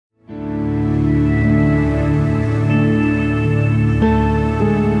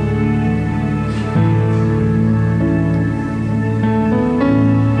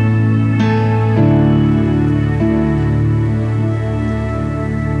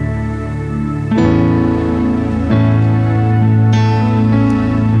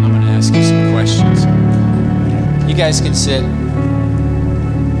guys can sit.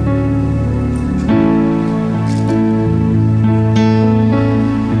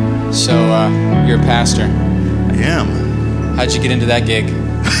 So, you're a pastor. I am. How'd you get into that gig?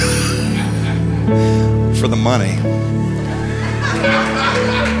 For the money.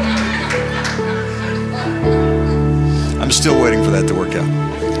 I'm still waiting for that to work out.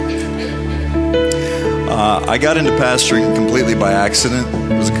 I got into pastoring completely by accident.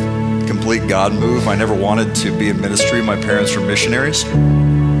 It was a complete God move. I never wanted to be in ministry. My parents were missionaries.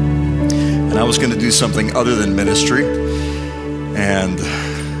 And I was going to do something other than ministry. And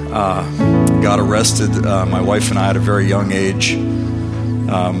got arrested. My wife and I at a very young age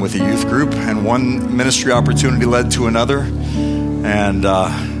with a youth group. And one ministry opportunity led to another. And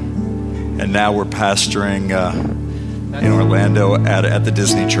now we're pastoring in Orlando at the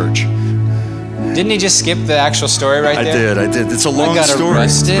Disney Church. Didn't he just skip the actual story right there? I did. It's a long story. I got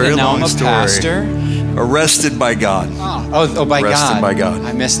arrested, very and now long I'm a story. pastor. Arrested by God. Oh, by God. Arrested by God.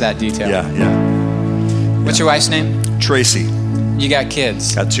 I missed that detail. Yeah. What's your wife's name? Tracy. You got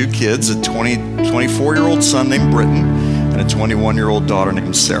kids? Got 2 kids, a 24-year-old son named Britton and a 21-year-old daughter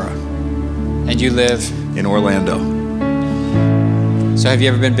named Sarah. And you live? In Orlando. So have you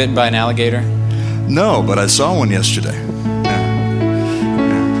ever been bitten by an alligator? No, but I saw one yesterday.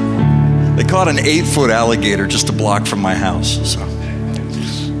 They caught an 8-foot alligator just a block from my house. So,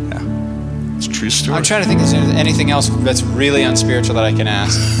 yeah, it's a true story. I'm trying to think if there's anything else that's really unspiritual that I can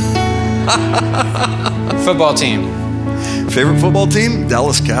ask. Football team. Favorite football team?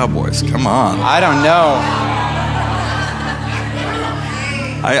 Dallas Cowboys. Come on. I don't know.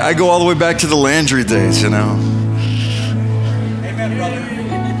 I go all the way back to the Landry days, you know. Amen, brother.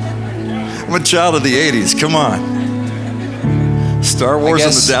 I'm a child of the 80s. Come on. Star Wars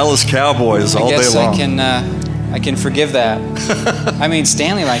and the Dallas Cowboys all day long. I can forgive that. I mean,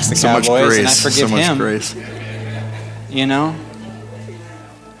 Stanley likes the Cowboys, and I forgive him. So much grace. You know?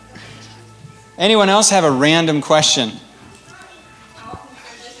 Anyone else have a random question?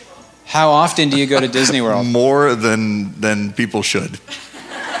 How often do you go to Disney World? More than people should.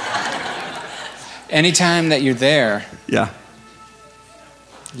 Anytime that you're there. Yeah.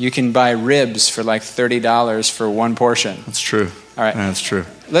 You can buy ribs for like $30 for one portion. That's true. All right. That's true.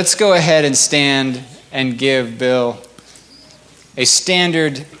 Let's go ahead and stand and give Bill a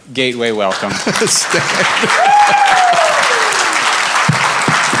standard gateway welcome.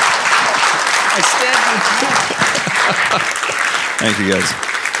 Thank you, guys.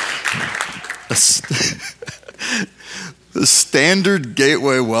 The standard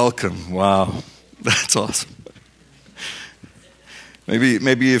gateway welcome. Wow. That's awesome.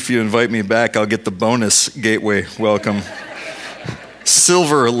 Maybe if you invite me back, I'll get the bonus gateway welcome.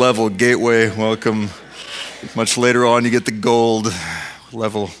 Silver level gateway welcome. Much later on, you get the gold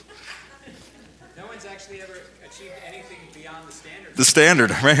level. No one's actually ever achieved anything beyond the standard. The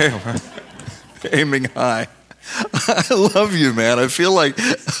standard. Aiming high. I love you, man. I feel like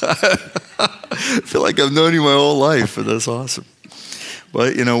I've known you my whole life, and that's awesome.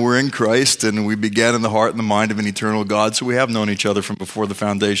 But, you know, we're in Christ, and we began in the heart and the mind of an eternal God, so we have known each other from before the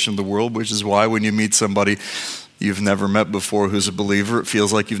foundation of the world, which is why when you meet somebody you've never met before who's a believer, it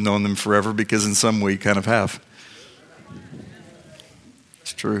feels like you've known them forever, because in some way you kind of have.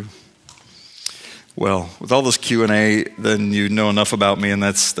 It's true. Well, with all this Q&A, then you know enough about me, and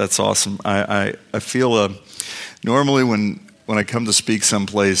that's awesome. I feel normally when I come to speak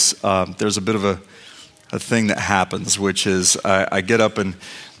someplace, there's a bit of a thing that happens, which is I get up and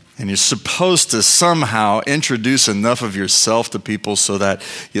you're supposed to somehow introduce enough of yourself to people so that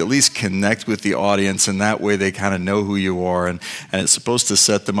you at least connect with the audience, and that way they kind of know who you are, and it's supposed to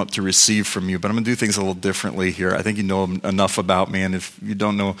set them up to receive from you. But I'm going to do things a little differently here. I think you know enough about me, and if you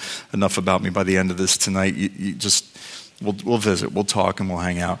don't know enough about me by the end of this tonight, you just we'll visit, we'll talk, and we'll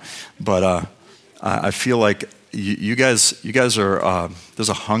hang out. But I feel like you guys are there's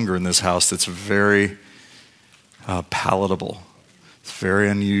a hunger in this house that's very palatable. It's very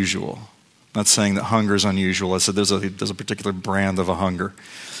unusual. I'm not saying that hunger is unusual. I said there's a particular brand of a hunger.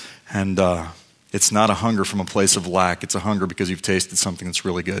 And it's not a hunger from a place of lack. It's a hunger because you've tasted something that's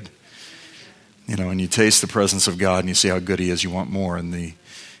really good. You know, and you taste the presence of God and you see how good He is, you want more. In the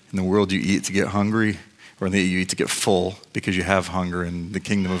world you eat to get hungry, or you eat to get full because you have hunger. In the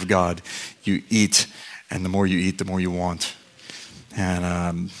kingdom of God, you eat, and the more you eat, the more you want.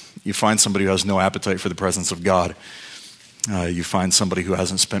 And you find somebody who has no appetite for the presence of God. You find somebody who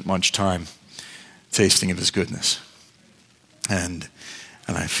hasn't spent much time tasting of His goodness. And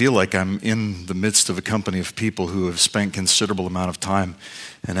I feel like I'm in the midst of a company of people who have spent considerable amount of time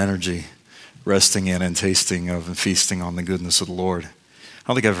and energy resting in and tasting of and feasting on the goodness of the Lord. I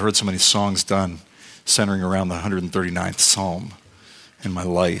don't think I've heard so many songs done centering around the 139th Psalm in my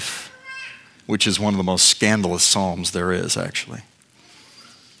life, which is one of the most scandalous Psalms there is, actually,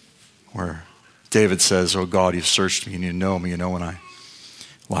 where David says, "Oh God, you've searched me and you know me. You know when I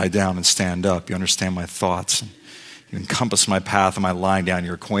lie down and stand up. You understand my thoughts. And you encompass my path and my lying down.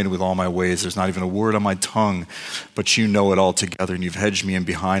 You're acquainted with all my ways. There's not even a word on my tongue, but you know it all together. And you've hedged me in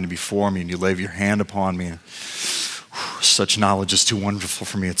behind and before me, and you lay your hand upon me. Such knowledge is too wonderful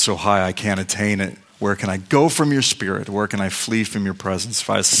for me. It's so high I can't attain it. Where can I go from your spirit? Where can I flee from your presence? If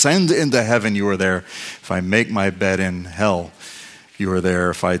I ascend into heaven, you are there. If I make my bed in hell, you are there.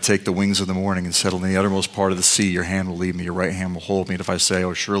 If I take the wings of the morning and settle in the uttermost part of the sea, your hand will lead me, your right hand will hold me. And if I say,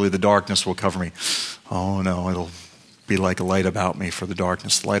 oh, surely the darkness will cover me, oh no, it'll be like a light about me, for the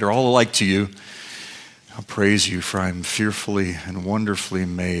darkness, the light are all alike to you. I'll praise you, for I am fearfully and wonderfully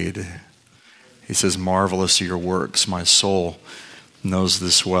made. He says, marvelous are your works. My soul knows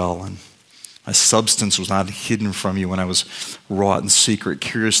this well. And my substance was not hidden from you when I was wrought in secret,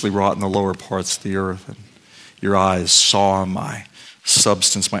 curiously wrought in the lower parts of the earth. And your eyes saw my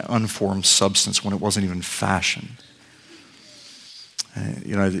substance, my unformed substance, when it wasn't even fashioned.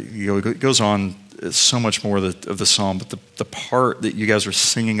 It goes on so much more of the psalm, but the part that you guys are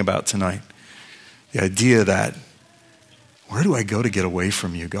singing about tonight, the idea that, where do I go to get away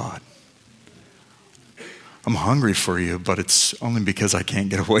from you, God? I'm hungry for you, but it's only because I can't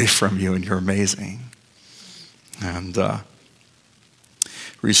get away from you, and you're amazing. And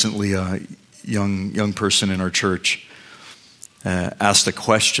recently, a young person in our church asked a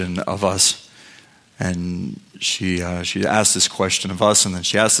question of us, and she asked this question of us, and then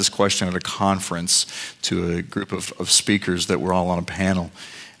she asked this question at a conference to a group of speakers that were all on a panel,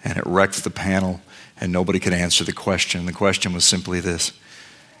 and it wrecked the panel, and nobody could answer the question. The question was simply this: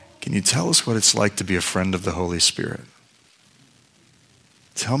 can you tell us what it's like to be a friend of the Holy Spirit?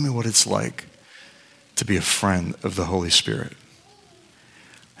 Tell me what it's like to be a friend of the Holy Spirit.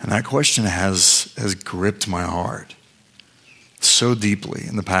 And that question has gripped my heart so deeply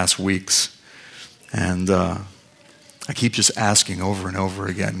in the past weeks. And I keep just asking over and over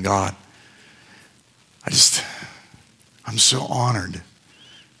again, God, I'm so honored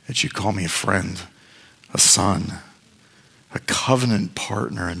that you call me a friend, a son, a covenant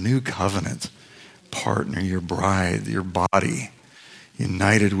partner, a new covenant partner, your bride, your body,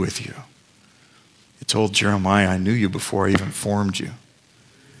 united with you. You told Jeremiah, I knew you before I even formed you,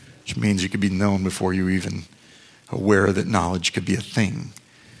 which means you could be known before you even aware that knowledge could be a thing.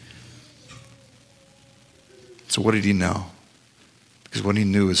 So what did he know? Because what he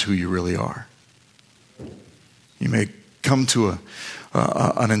knew is who you really are. You may come to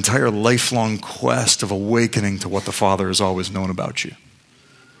an entire lifelong quest of awakening to what the Father has always known about you.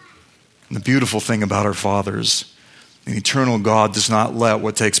 And the beautiful thing about our Father is an eternal God does not let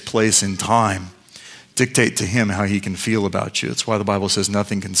what takes place in time dictate to him how he can feel about you. That's why the Bible says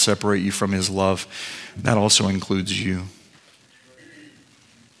nothing can separate you from his love. And that also includes you.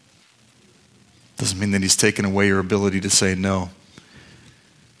 Doesn't mean that he's taken away your ability to say no.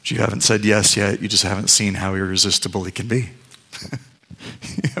 But you haven't said yes yet. You just haven't seen how irresistible he can be.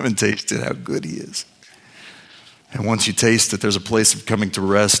 You haven't tasted how good he is. And once you taste it, there's a place of coming to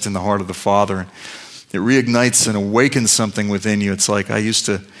rest in the heart of the Father. It reignites and awakens something within you. It's like I used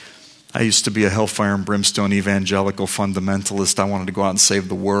to be a hellfire and brimstone evangelical fundamentalist. I wanted to go out and save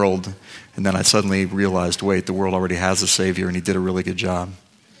the world. And then I suddenly realized, wait, the world already has a Savior, and he did a really good job.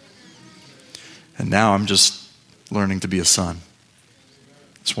 And now I'm just learning to be a son.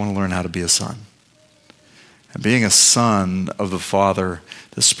 Just want to learn how to be a son. And being a son of the Father,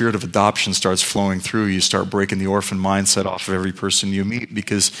 the spirit of adoption starts flowing through. You start breaking the orphan mindset off of every person you meet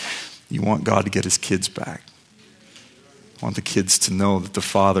because you want God to get his kids back. I want the kids to know that the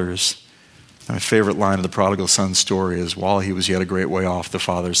Father is. My favorite line of the prodigal son story is, while he was yet a great way off, the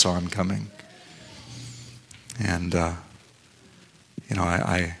Father saw him coming. And,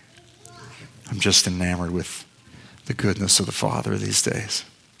 I'm just enamored with the goodness of the Father these days.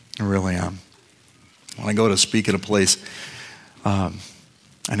 I really am. When I go to speak at a place, I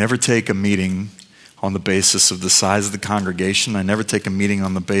never take a meeting on the basis of the size of the congregation. I never take a meeting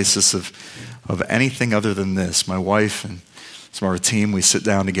on the basis of anything other than this. My wife and some of our team, we sit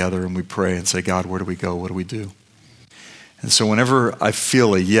down together and we pray and say, God, where do we go? What do we do? And so whenever I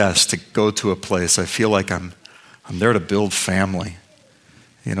feel a yes to go to a place, I feel like I'm there to build family.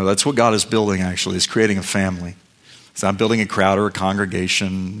 That's what God is building, actually. He's creating a family. He's not building a crowd or a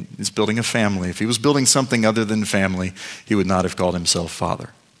congregation. He's building a family. If he was building something other than family, he would not have called himself Father.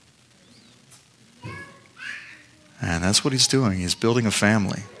 And that's what he's doing. He's building a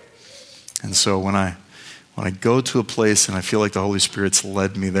family. And so when I go to a place and I feel like the Holy Spirit's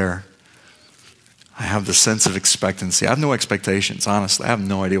led me there, I have the sense of expectancy. I have no expectations, honestly. I have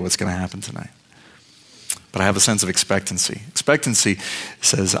no idea what's going to happen tonight. But I have a sense of expectancy. Expectancy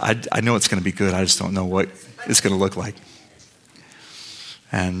says, I know it's going to be good. I just don't know what it's going to look like.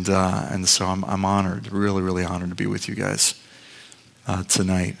 And so I'm honored, really, really honored to be with you guys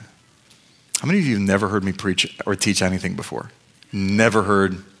tonight. How many of you have never heard me preach or teach anything before? Never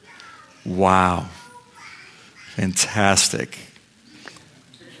heard? Wow. Fantastic.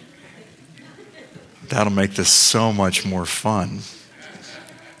 That'll make this so much more fun.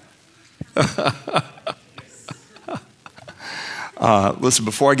 Listen,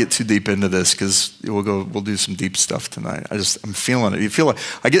 before I get too deep into this, because we'll do some deep stuff tonight. I'm feeling it. You feel like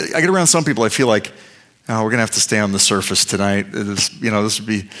I get around some people. I feel like we're gonna have to stay on the surface tonight. This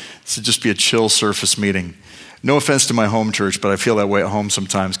would just be a chill surface meeting. No offense to my home church, but I feel that way at home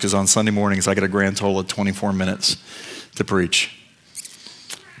sometimes because on Sunday mornings I get a grand total of 24 minutes to preach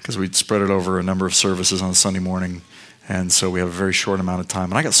because we spread it over a number of services on Sunday morning, and so we have a very short amount of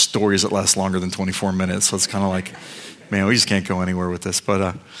time. And I got stories that last longer than 24 minutes, so it's kind of like, man, we just can't go anywhere with this. But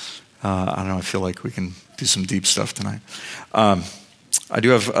I don't know, I feel like we can do some deep stuff tonight. I do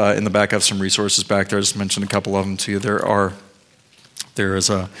have, in the back, I have some resources back there. I just mentioned a couple of them to you. There is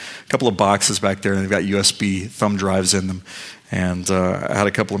a couple of boxes back there, and they've got USB thumb drives in them. And I had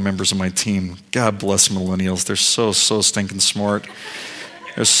a couple of members of my team. God bless millennials. They're so stinking smart.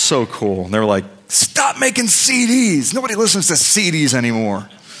 They're so cool. And they were like, stop making CDs. Nobody listens to CDs anymore.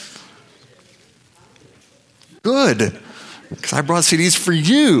 Good, because I brought CDs for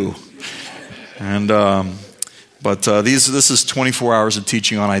you. And this is 24 hours of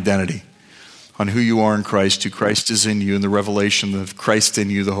teaching on identity, on who you are in Christ, who Christ is in you, and the revelation of Christ in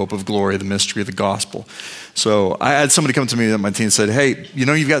you, the hope of glory, the mystery of the gospel. So I had somebody come to me on my team and said, hey,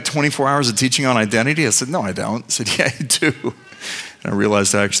 you've got 24 hours of teaching on identity? I said, no, I don't. I said, yeah, you do. And I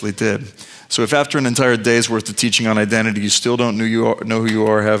realized I actually did. So if after an entire day's worth of teaching on identity, you still don't know who you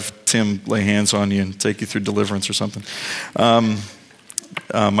are, have Tim lay hands on you and take you through deliverance or something.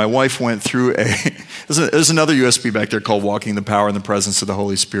 My wife went through there's another USB back there called Walking in the Power and the Presence of the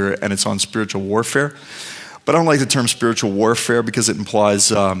Holy Spirit, and it's on spiritual warfare. But I don't like the term spiritual warfare because it implies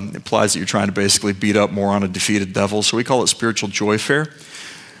that you're trying to basically beat up more on a defeated devil. So we call it spiritual joyfare.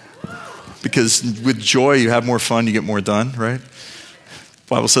 Because with joy, you have more fun, you get more done, right?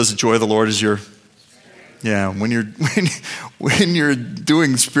 The Bible says the joy of the Lord is your... Yeah, when you're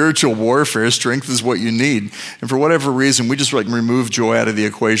doing spiritual warfare, strength is what you need. And for whatever reason, we just remove joy out of the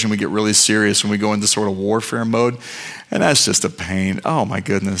equation. We get really serious when we go into sort of warfare mode. And that's just a pain. Oh my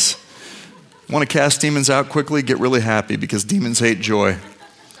goodness. Want to cast demons out quickly? Get really happy because demons hate joy.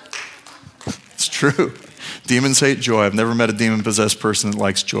 It's true. Demons hate joy. I've never met a demon-possessed person that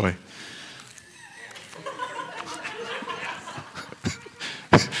likes joy.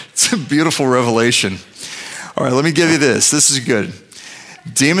 It's a beautiful revelation. All right, let me give you this. This is good.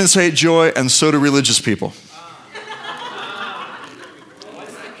 Demons hate joy, and so do religious people.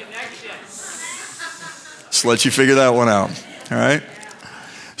 What's the connection? Just let you figure that one out. All right?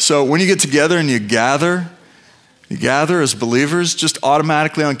 So when you get together and you gather as believers, just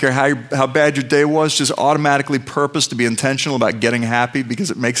automatically, I don't care how bad your day was, just automatically purpose to be intentional about getting happy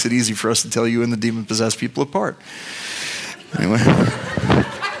because it makes it easy for us to tell you and the demon-possessed people apart. Anyway.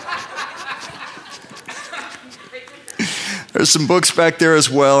 There's some books back there as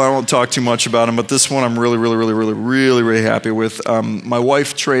well. I won't talk too much about them, but this one I'm really happy with. My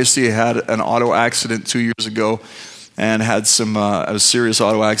wife, Tracy, had an auto accident 2 years ago and had a serious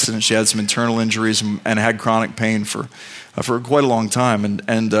auto accident. She had some internal injuries and had chronic pain for quite a long time.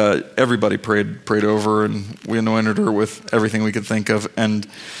 And everybody prayed over her, and we anointed her with everything we could think of. And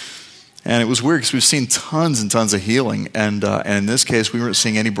it was weird because we've seen tons and tons of healing. And in this case, we weren't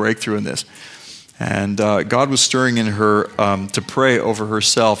seeing any breakthrough in this. And God was stirring in her to pray over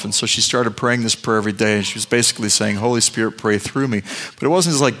herself. And so she started praying this prayer every day. And she was basically saying, Holy Spirit, pray through me. But it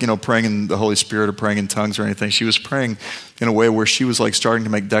wasn't just like, praying in the Holy Spirit or praying in tongues or anything. She was praying in a way where she was like starting to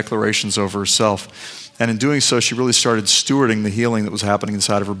make declarations over herself. And in doing so, she really started stewarding the healing that was happening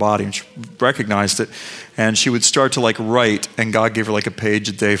inside of her body. And she recognized it. And she would start to write. And God gave her a page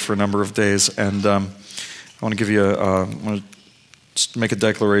a day for a number of days. And I want to give you I want to make a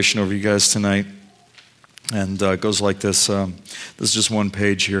declaration over you guys tonight. And it goes like this. This is just one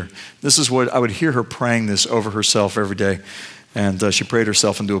page here. This is what I would hear her praying this over herself every day. And she prayed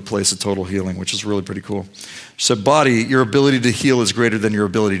herself into a place of total healing, which is really pretty cool. She said, body, your ability to heal is greater than your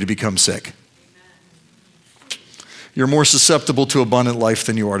ability to become sick. You're more susceptible to abundant life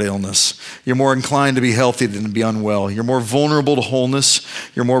than you are to illness. You're more inclined to be healthy than to be unwell. You're more vulnerable to wholeness.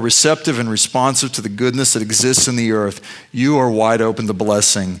 You're more receptive and responsive to the goodness that exists in the earth. You are wide open to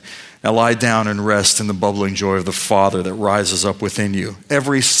blessing. Now lie down and rest in the bubbling joy of the Father that rises up within you.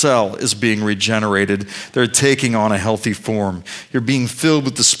 Every cell is being regenerated. They're taking on a healthy form. You're being filled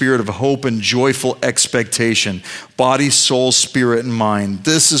with the spirit of hope and joyful expectation. Body, soul, spirit, and mind.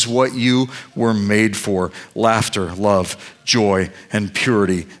 This is what you were made for. Laughter, love, joy, and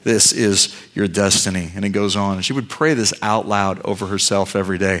purity. This is your destiny. And it goes on. And she would pray this out loud over herself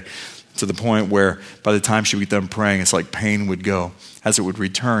every day, to the point where by the time she would get done praying, it's like pain would go. As it would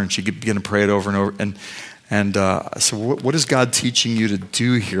return, she could begin to pray it over and over. So what is God teaching you to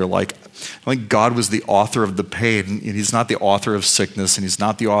do here? Like, I think God was the author of the pain. And he's not the author of sickness, and he's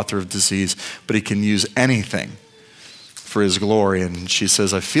not the author of disease, but he can use anything for his glory. And she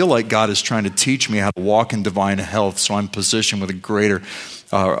says, I feel like God is trying to teach me how to walk in divine health, so I'm positioned with a greater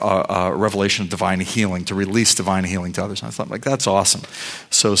revelation of divine healing, to release divine healing to others. And I thought, like, that's awesome.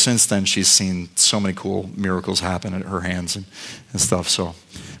 So since then, she's seen so many cool miracles happen at her hands and stuff. So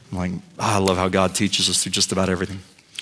I'm like, I love how God teaches us through just about everything.